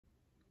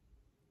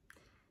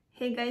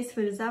Hey guys,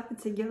 what is up?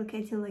 It's a girl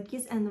Katie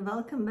Lakis and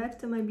welcome back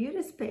to my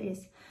beauty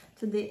space.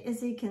 Today,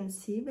 as you can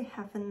see, we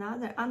have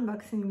another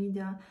unboxing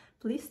video.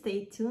 Please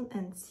stay tuned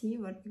and see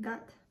what we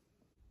got.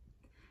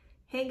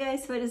 Hey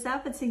guys, what is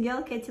up? It's a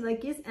girl Katie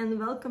Lakis and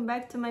welcome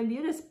back to my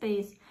beauty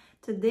space.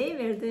 Today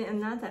we are doing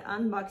another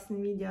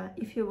unboxing video.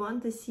 If you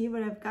want to see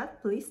what I've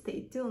got, please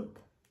stay tuned.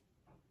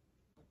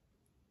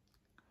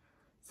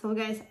 So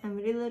guys, I'm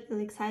really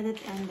excited,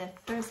 and the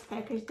first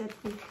package that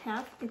we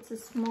have, it's a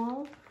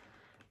small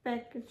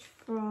package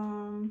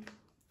from,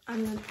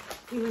 I'm not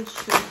even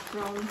sure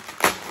from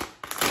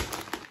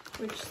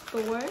which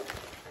store,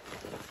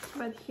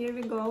 but here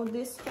we go.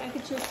 This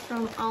package is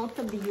from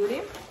Ulta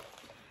Beauty,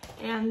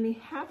 and we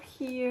have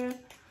here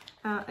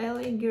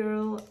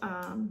LaGirl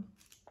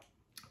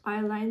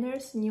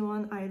eyeliners,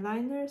 neon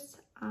eyeliners.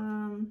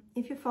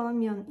 If you follow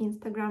me on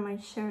Instagram,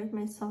 I shared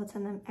my thoughts,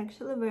 and I'm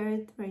actually wearing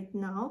it right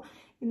now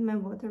in my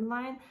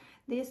waterline.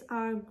 These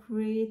are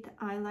great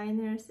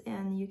eyeliners,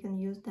 and you can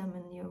use them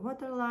in your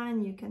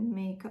waterline. You can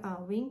make a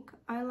wing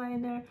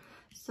eyeliner,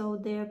 so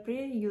they are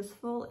pretty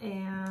useful.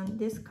 And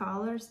these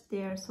colors,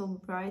 they are so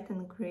bright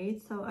and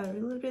great, so I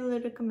really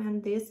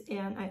recommend this.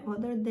 And I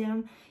ordered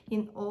them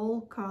in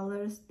all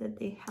colors that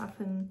they have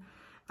in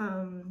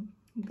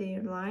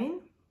their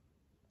line.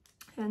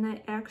 And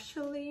I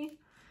actually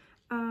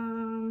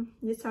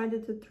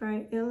decided to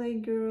try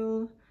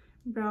LaGirl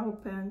brow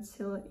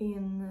pencil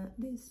in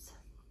this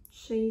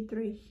shade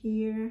right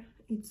here.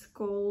 It's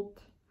called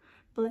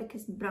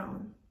Blackest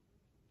Brown.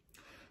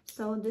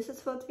 So this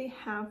is what we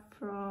have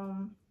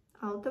from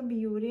Ulta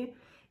Beauty,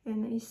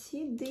 and I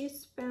see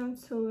this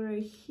pencil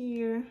right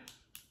here.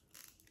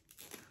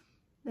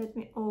 Let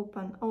me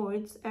open. Oh,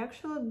 it's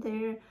actually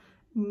their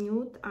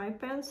nude eye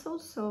pencil,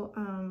 so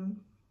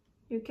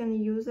you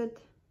can use it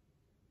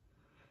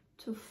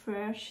to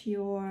fresh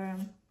your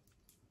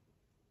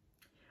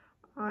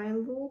eye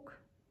look.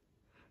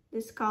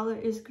 This color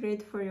is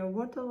great for your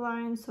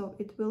waterline, so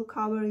it will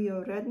cover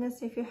your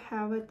redness if you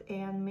have it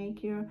and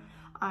make your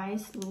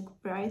eyes look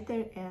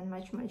brighter and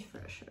much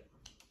fresher.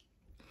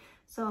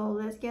 So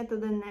let's get to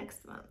the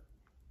next one.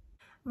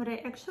 What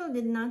I actually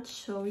did not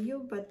show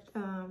you, but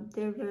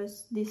there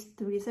was these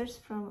tweezers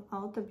from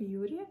Ulta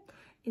Beauty.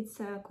 It's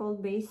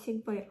called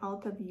Basic by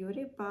Ulta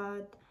Beauty,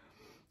 but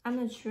I'm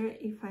not sure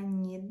if I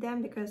need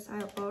them because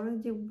I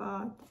already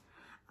bought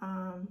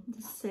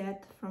the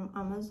set from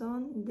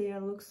Amazon. They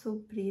look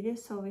so pretty.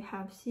 So we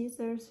have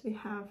scissors, we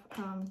have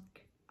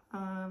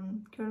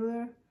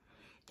curler,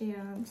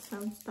 and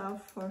some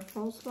stuff for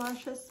false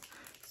lashes.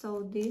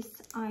 So these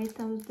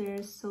items,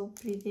 they're so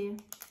pretty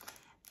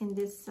in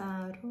this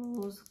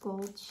rose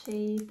gold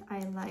shade. I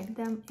like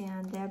them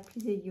and they're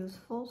pretty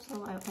useful,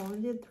 so I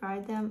already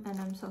tried them and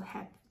I'm so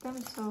happy with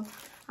them. So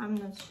I'm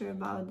not sure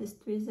about these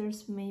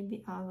tweezers.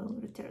 Maybe I will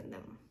return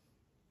them.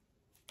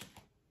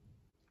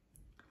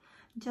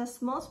 Just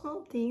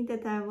small thing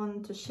that I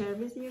wanted to share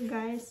with you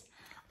guys.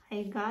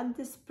 I got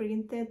these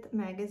printed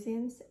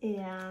magazines,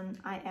 and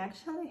I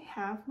actually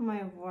have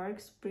my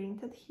works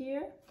printed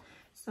here,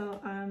 so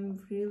I'm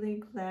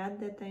really glad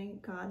that I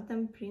got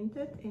them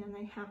printed, and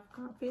I have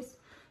copies,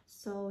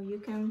 so you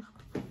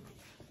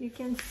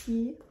can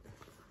see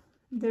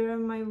there are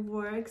my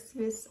works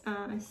with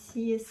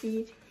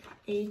CSE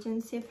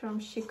agency from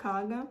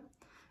Chicago.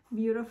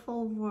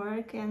 Beautiful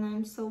work, and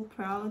I'm so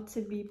proud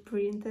to be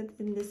printed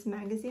in this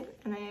magazine.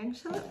 And I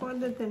actually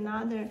ordered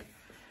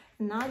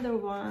another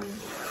one.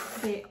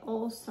 They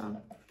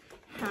also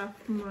have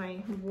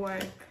my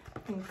work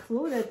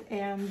included,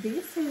 and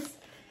this is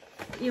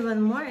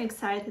even more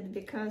excited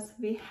because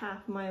we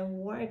have my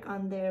work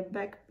on their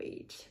back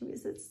page,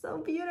 which is so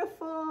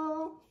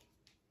beautiful.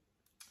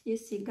 You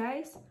see,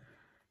 guys?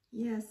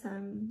 Yes,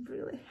 I'm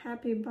really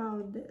happy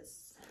about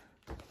this.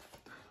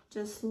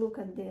 Just look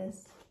at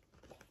this.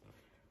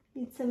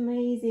 It's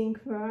amazing,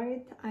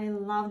 right? I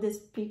love these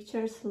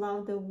pictures,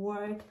 love the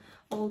work,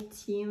 all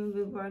team,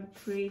 we work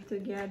great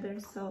together,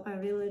 so I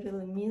really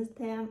miss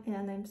them,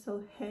 and I'm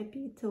so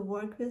happy to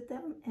work with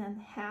them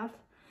and have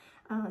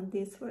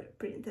this work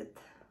printed.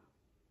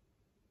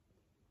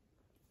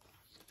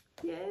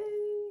 Yay!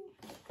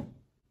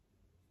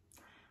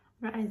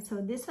 Right,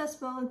 so this was a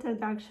small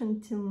introduction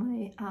to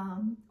my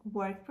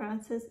work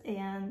process,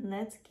 and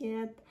let's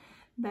get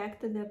back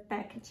to the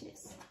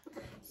packages.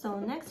 So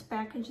next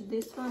package,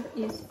 this one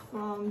is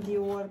from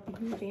Dior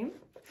Beauty.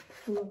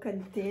 Look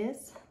at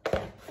this.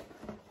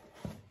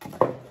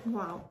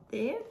 Wow,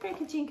 their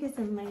packaging is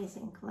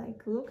amazing.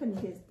 Like, look at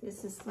this.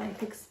 This is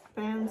like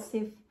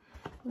expensive,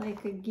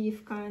 like a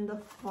gift kind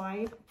of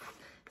vibe.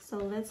 So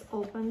let's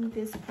open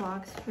this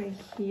box right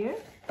here.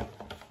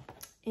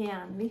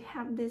 And we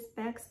have this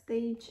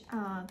Backstage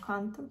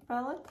contour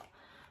palette,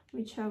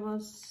 which I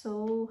was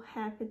so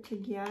happy to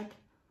get.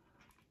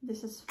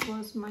 This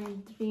was my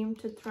dream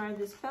to try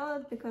this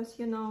palette because,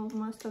 you know,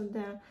 most of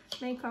the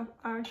makeup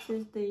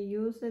artists, they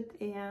use it,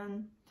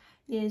 and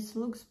it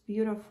looks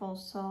beautiful.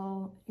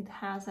 So it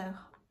has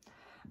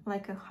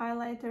like a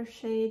highlighter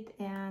shade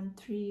and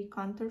 3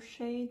 contour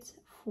shades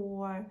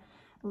for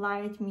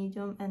light,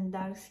 medium and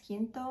dark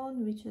skin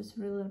tone, which is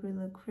really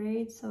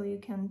great. So you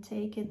can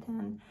take it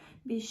and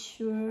be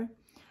sure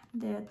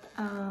that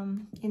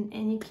in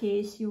any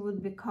case you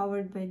would be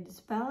covered by these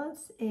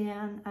palettes,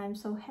 and I'm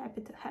so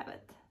happy to have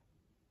it.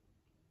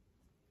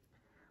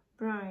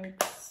 Right,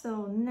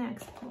 so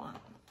next one.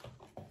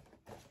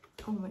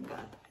 Oh my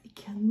god, I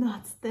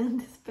cannot stand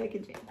this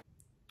packaging.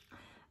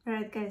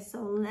 Alright guys,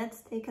 so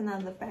let's take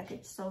another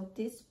package. So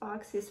this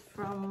box is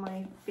from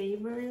my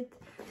favorite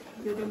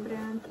beauty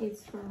brand.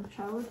 It's from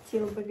Charlotte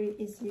Tilbury.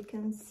 As you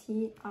can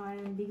see,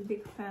 I'm a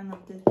big fan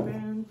of this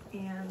brand,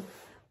 and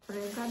what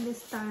I got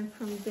this time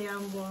from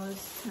them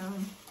was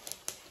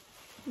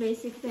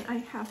basically I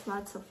have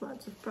lots of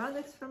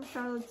products from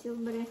Charlotte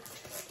Tilbury,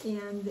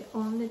 and the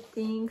only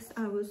things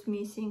I was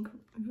missing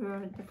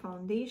were the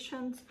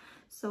foundations.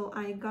 So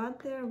I got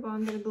their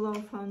Wonder Glow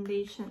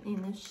foundation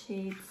in a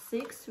shade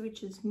 6,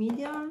 which is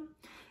medium.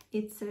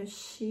 It's a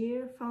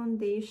sheer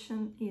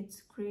foundation.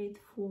 It's great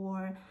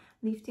for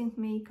lifting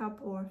makeup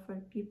or for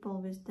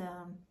people with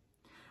the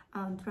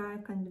dry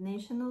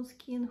combinational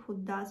skin who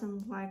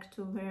doesn't like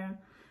to wear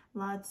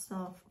lots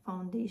of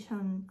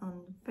foundation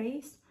on the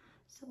face.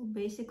 So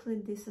basically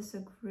this is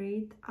a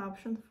great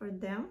option for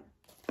them.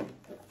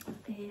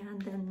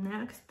 And the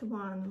next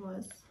one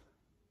was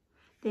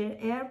their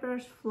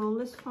Airbrush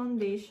Flawless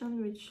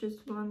Foundation, which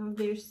is one of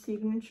their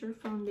signature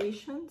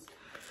foundations.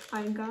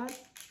 I got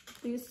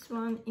this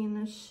one in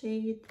a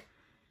shade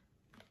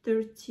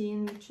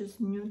 13, which is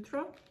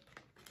neutral,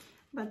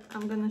 but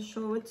I'm gonna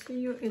show it to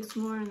you. It's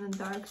more on the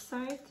dark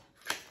side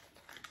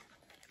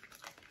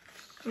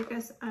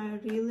because I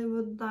really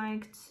would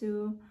like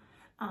to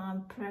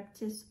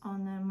practice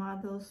on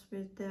models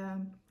with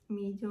the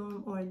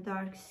medium or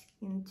dark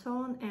skin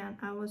tone, and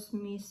I was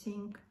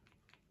missing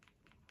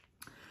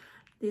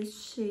this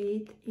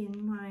shade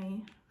in my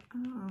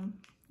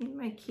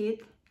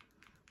kit.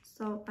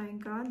 So I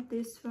got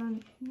this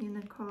one in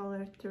a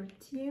color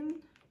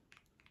 13.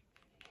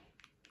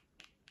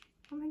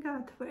 Oh my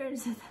god, where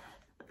is it?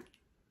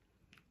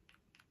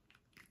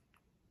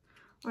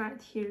 Right,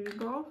 here you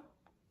go.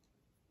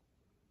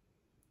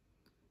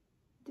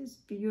 This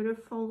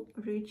beautiful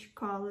rich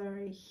color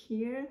right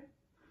here.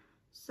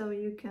 So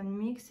you can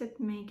mix it,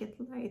 make it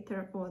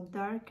lighter or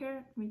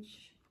darker,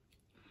 which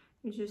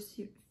just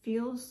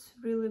feels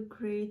really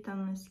great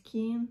on my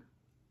skin.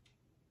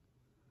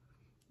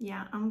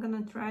 Yeah, I'm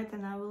gonna try it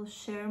and I will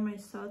share my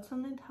thoughts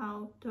on it.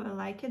 How do I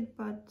like it?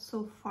 But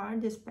so far,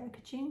 this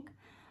packaging,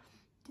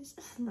 this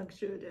is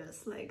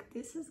luxurious. Like,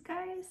 this is,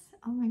 guys,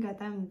 oh my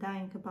god, I'm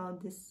dying about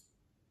this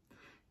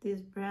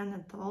brand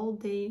at all.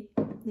 They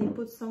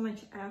put so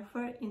much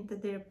effort into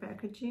their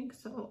packaging,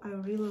 so I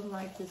really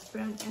like this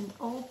brand, and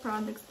all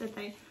products that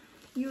I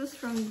use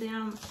from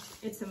them,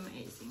 it's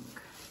amazing.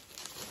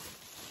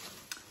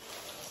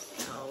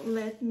 So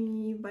let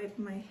me wipe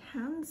my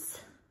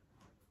hands.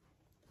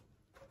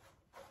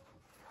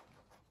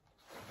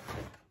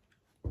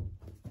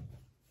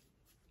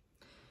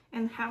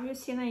 And have you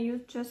seen I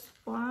use just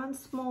one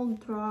small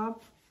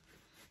drop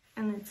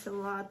and it's a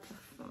lot of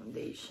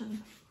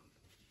foundation.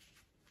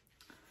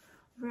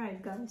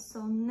 Right guys,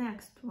 so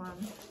next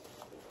one.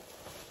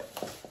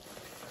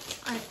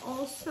 I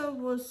also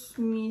was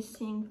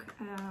missing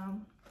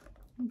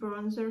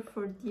bronzer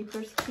for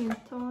deeper skin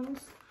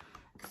tones,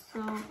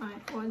 so I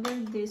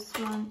ordered this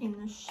one in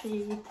a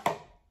shade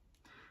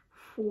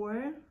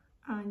 4,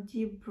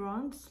 deep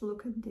bronze.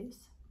 Look at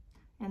this,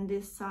 and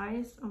this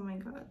size, oh my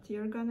god,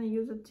 you're gonna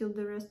use it till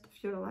the rest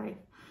of your life.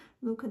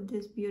 Look at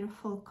this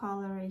beautiful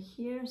color right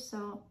here.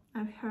 So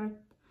I've heard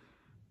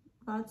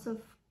lots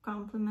of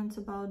compliments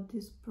about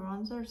this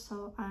bronzer,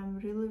 so I'm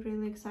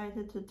really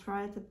excited to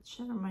try it and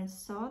share my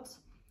thoughts.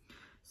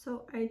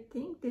 So I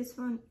think this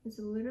one is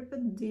a little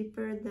bit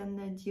deeper than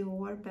the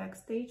Dior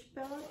Backstage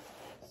palette.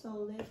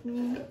 So let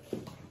me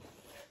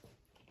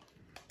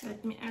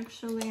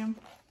actually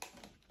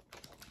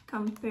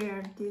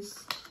compare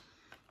these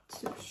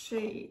two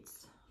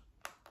shades.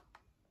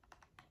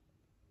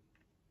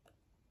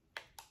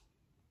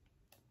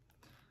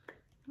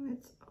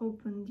 Let's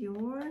open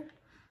Dior.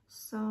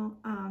 So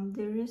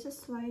there is a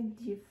slight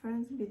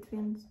difference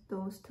between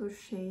those two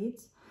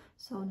shades.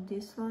 So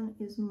this one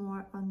is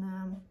more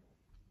on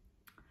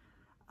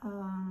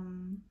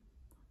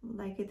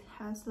like it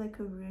has like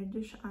a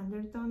reddish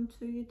undertone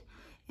to it,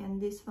 and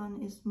this one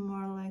is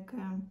more like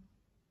a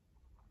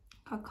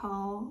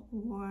cacao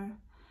or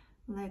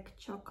like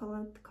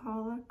chocolate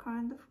color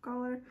kind of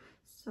color.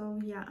 So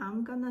yeah,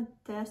 I'm gonna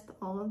test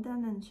all of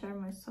them and share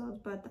my thoughts,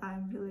 but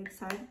I'm really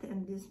excited.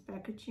 And this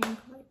packaging,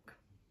 like,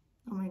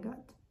 oh my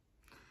god,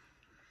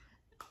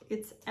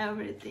 it's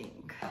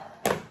everything.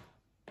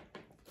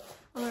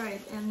 All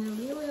right, and the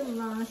really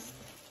last,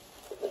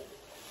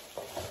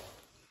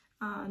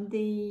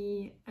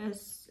 they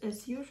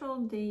as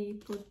usual they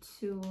put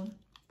 2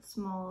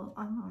 small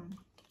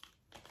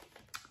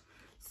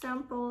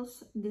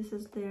samples. This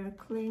is their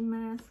clay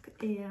mask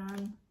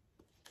and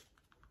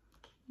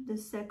The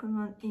second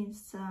one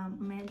is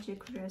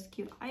Magic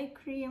Rescue Eye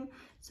Cream.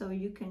 So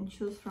you can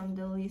choose from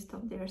the list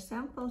of their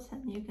samples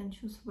and you can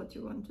choose what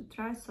you want to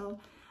try. So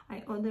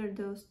I ordered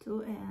those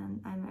two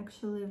and I'm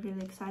actually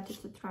really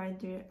excited to try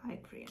their eye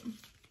cream.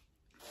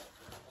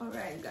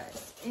 Alright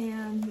guys,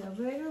 and the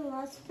very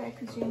last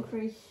packaging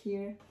right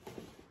here.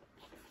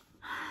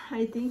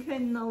 I think I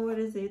know what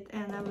is it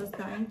and I was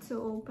dying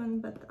to open,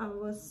 but I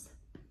was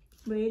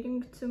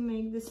waiting to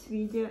make this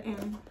video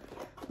and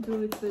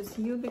do it with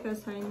you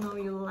because I know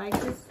you like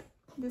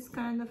this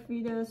kind of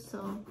videos.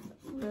 So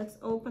let's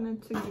open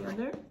it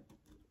together.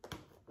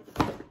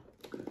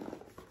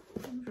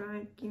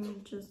 Right, give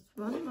me just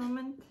one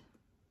moment.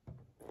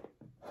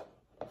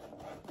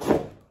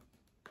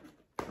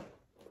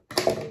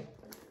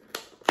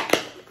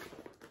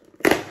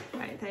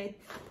 Right, I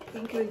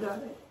think we got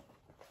it.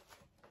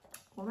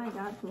 Oh my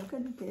god, look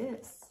at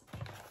this.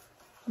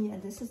 Yeah,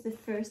 this is the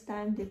first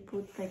time they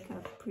put like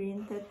a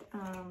printed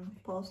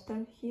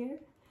poster here,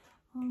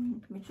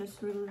 which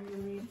is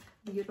really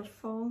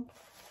beautiful.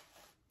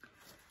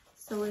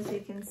 So as you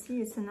can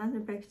see, it's another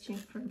packaging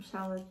from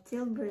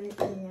Tilbury,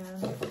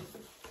 and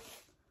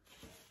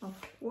of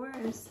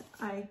course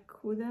I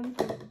couldn't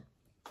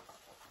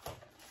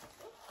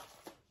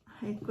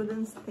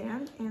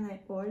stand and I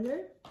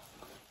ordered,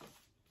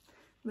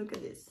 look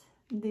at this,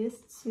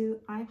 these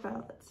two eye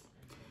palettes.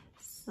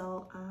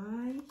 So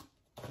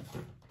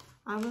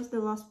I was the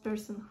last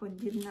person who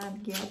did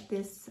not get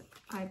this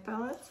eye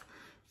palette.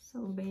 So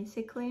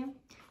basically,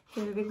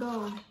 here we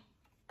go.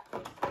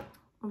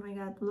 Oh my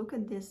god, look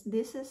at this.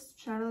 This is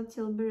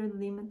Tilbury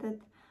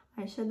limited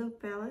eyeshadow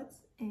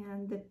palettes,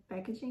 and the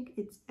packaging,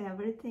 it's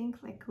everything.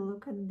 Like,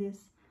 look at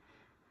this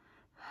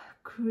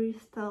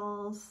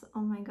crystals.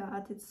 Oh my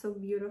god, it's so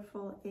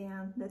beautiful.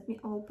 And let me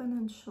open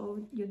and show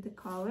you the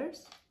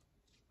colors.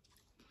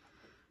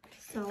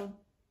 So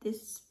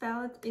this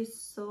palette is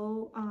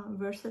so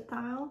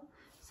versatile.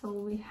 So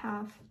we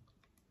have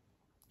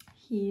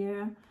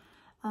here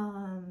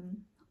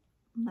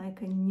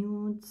like a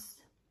nudes,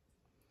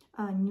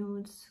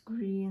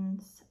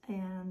 greens,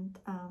 and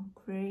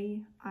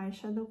gray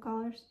eyeshadow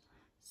colors.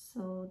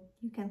 So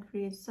you can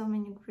create so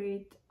many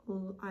great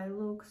eye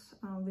looks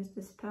with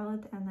this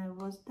palette, and I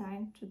was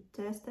dying to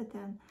test it.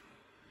 And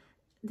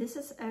this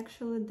is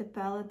actually the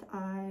palette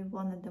I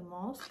wanted the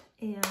most.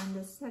 And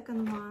the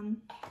second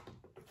one,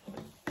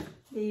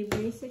 they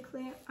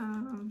basically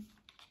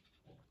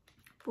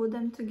put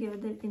them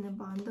together in a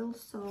bundle.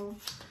 So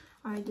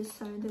I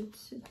decided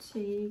to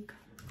take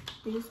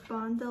this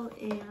bundle,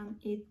 and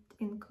it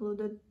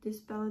included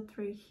this palette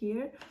right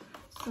here.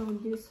 So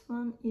this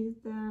one is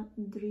the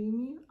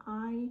Dreamy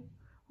Eye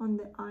on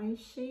the eye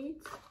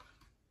shades.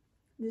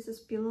 This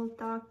is Pillow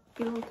Talk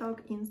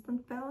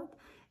Instant Palette,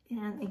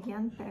 and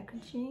again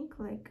packaging,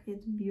 like,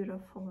 it's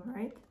beautiful,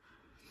 right?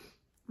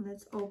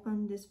 Let's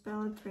open this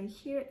palette right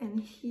here, and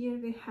here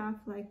we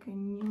have like a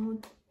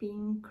nude,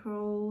 pink,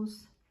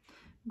 rose,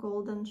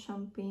 golden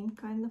champagne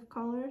kind of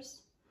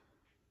colors.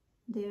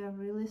 They are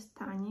really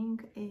stunning,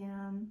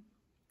 and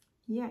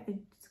yeah,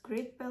 it's a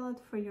great palette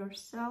for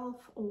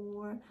yourself,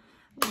 or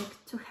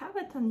like to have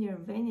it on your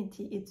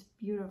vanity. It's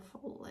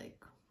beautiful.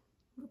 Like,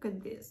 look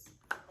at this.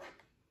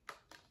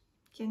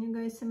 Can you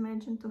guys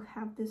imagine to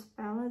have these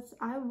palettes?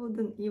 I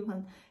wouldn't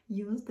even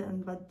use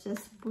them, but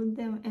just put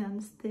them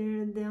and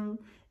stare at them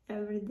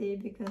every day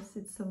because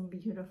it's so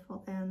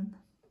beautiful. And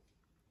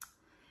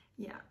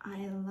yeah,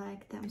 I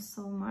like them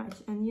so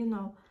much. And you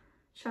know,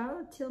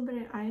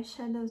 Tilbury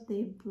eyeshadows,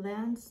 they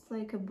blend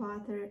like a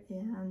butter,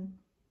 and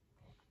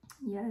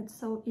yeah, it's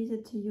so easy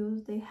to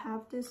use. They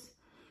have this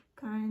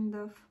kind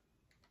of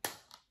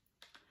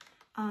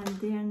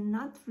they're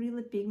not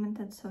really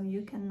pigmented, so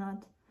you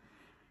cannot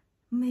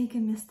make a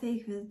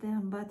mistake with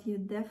them, but you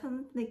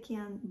definitely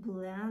can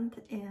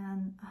blend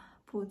and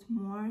put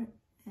more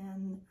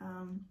and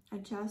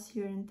adjust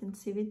your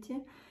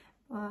intensity.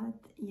 But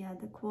yeah,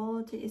 the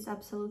quality is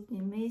absolutely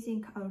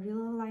amazing. I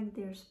really like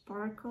their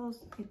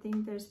sparkles. I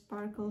think their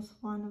sparkles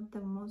one of the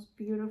most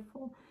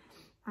beautiful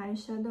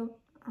eyeshadow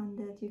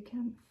that you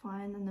can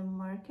find on the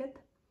market.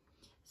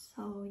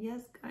 So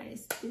yes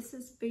guys, this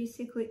is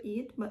basically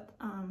it. But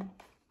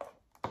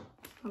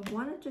I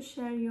wanted to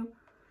share you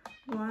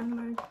one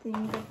more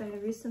thing that I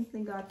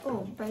recently got.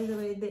 Oh, by the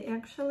way, they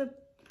actually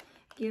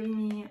give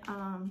me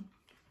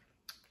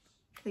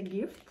the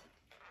gift.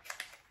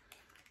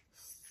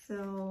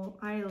 So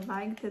I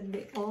like that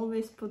they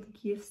always put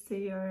gifts to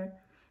your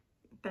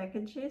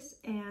packages,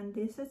 and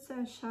this is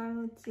a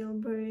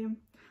Tilbury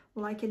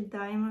Like It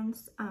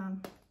Diamonds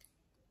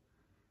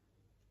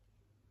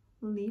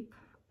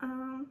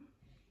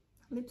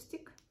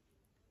lipstick.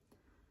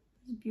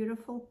 It's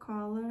beautiful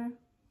color,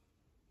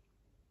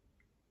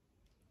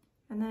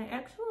 and I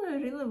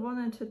actually really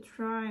wanted to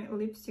try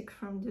lipstick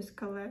from this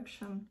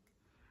collection,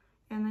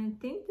 and I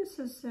think this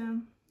is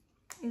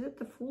it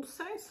the full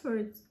size or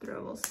it's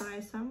travel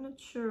size? I'm not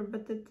sure,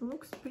 but it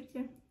looks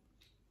pretty.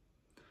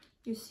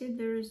 You see,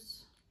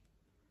 there's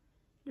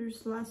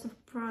There's lots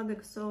of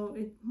products, so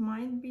it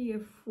might be a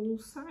full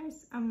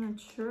size, I'm not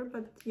sure,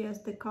 but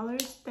yes, the color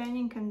is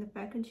stunning and the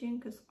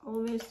packaging is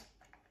always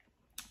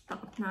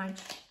top notch.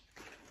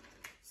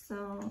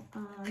 So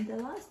the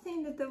last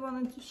thing that I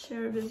wanted to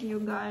share with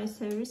you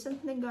guys, I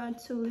recently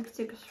got 2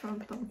 lipsticks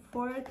from Tom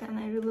Ford, and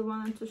I really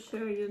wanted to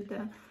share you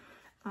the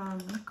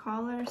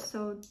color.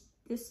 So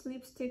this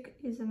lipstick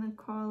is in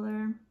a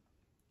color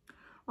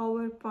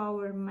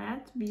Overpower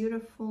Matte,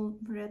 beautiful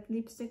red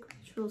lipstick,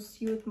 which will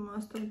suit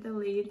most of the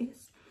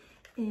ladies.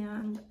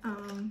 And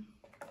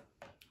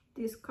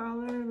this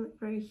color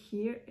right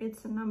here,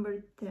 it's a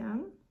number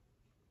 10.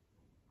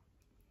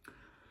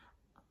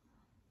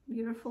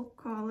 Beautiful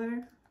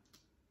color.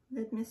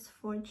 Let me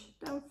swatch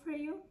it out for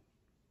you.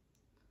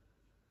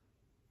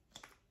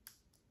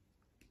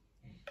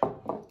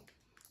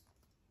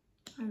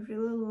 I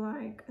really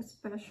like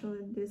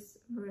especially this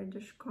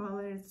reddish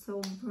color. It's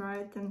so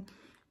bright and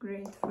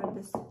great for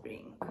the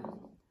spring.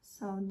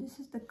 So this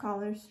is the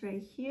colors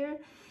right here,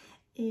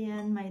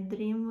 and my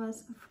dream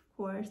was of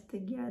course to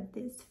get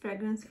this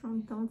fragrance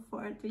from Tom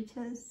Ford, which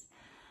is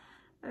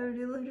I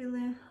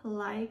really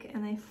like,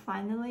 and I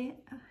finally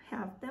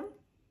have them.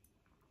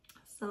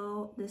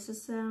 So this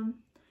is a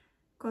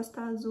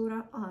Costa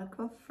Azzurra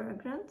Aqua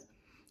fragrance,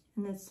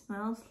 and it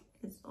smells,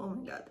 oh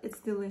my god,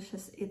 it's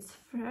delicious. It's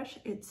fresh,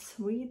 it's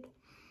sweet,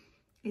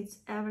 it's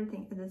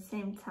everything at the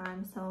same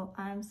time. So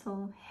I'm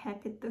so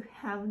happy to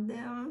have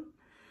them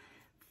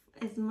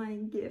as my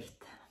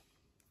gift.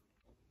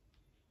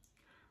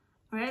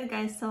 Alright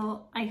guys,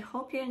 so I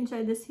hope you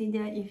enjoyed this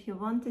video. If you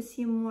want to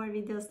see more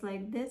videos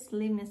like this,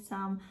 leave me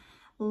some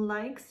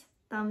likes,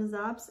 thumbs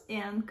ups,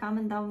 and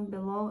comment down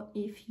below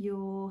if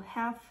you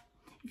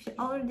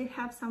already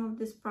have some of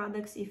these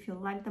products, if you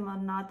like them or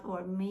not,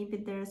 or maybe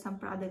there are some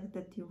products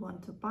that you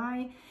want to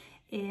buy.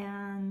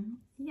 And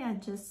yeah,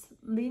 just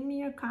leave me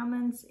your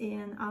comments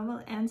and I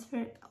will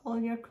answer all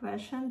your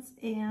questions.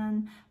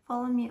 And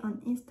follow me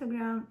on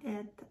Instagram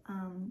at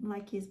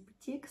Lucky's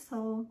Boutique.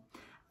 So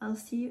I'll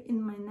see you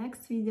in my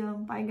next video.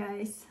 Bye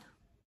guys.